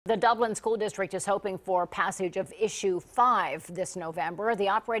The Dublin School District is hoping for passage of Issue 5 this November. The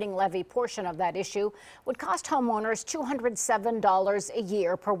operating levy portion of that issue would cost homeowners $207 a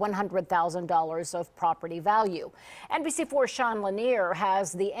year per $100,000 of property value. NBC4's Sean Lanier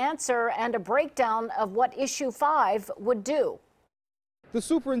has the answer and a breakdown of what Issue 5 would do. The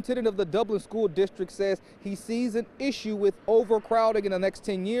superintendent of the Dublin School District says he sees an issue with overcrowding in the next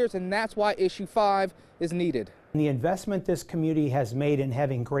 10 years, and that's why Issue 5 is needed. The investment this community has made in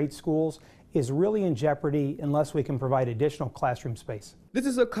having great schools is really in jeopardy unless we can provide additional classroom space. This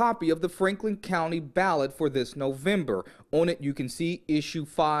is a copy of the Franklin County ballot for this November. On it, you can see Issue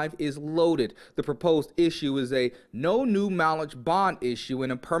 5 is loaded. The proposed issue is a no new mileage bond issue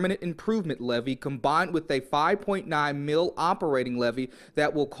and a permanent improvement levy combined with a $5.9 mil operating levy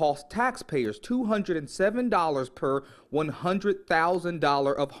that will cost taxpayers $207 per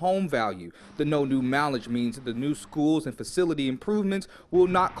 $100,000 of home value. The no new mileage means that the new schools and facility improvements will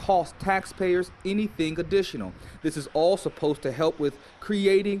not cost taxpayers anything additional. This is all supposed to help with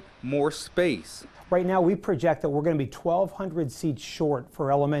creating more space. Right now, we project that we're going to be 1,200 seats short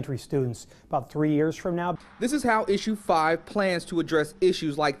for elementary students about 3 years from now. This is how Issue 5 plans to address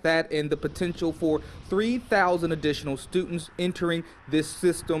issues like that and the potential for 3,000 additional students entering this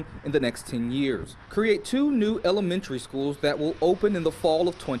system in the next 10 years. Create 2 new elementary schools that will open in the fall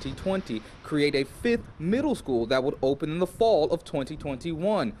of 2020. Create a 5th middle school that would open in the fall of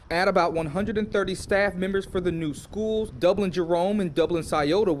 2021. Add about 130 staff members for the new schools. Dublin Jerome and Dublin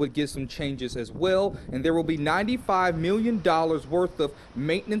Scioto would get some changes as well, and there will be $95 million worth of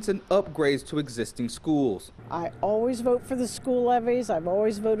maintenance and upgrades to existing schools. I always vote for the school levies. I've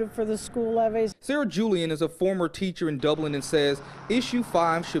always voted for the school levies. Sarah Julian is a former teacher in Dublin and says Issue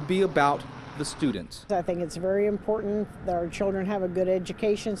 5 should be about the students. I think it's very important that our children have a good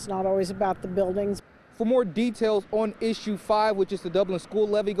education. It's not always about the buildings. For more details on Issue 5, which is the Dublin School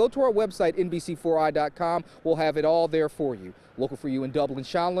Levy, go to our website, NBC4i.com. We'll have it all there for you. Local for you in Dublin,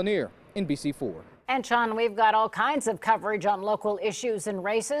 Sean Lanier, NBC4. And Sean, we've got all kinds of coverage on local issues and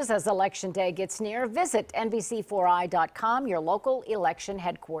races as Election Day gets near. Visit NBC4i.com, your local election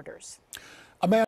headquarters.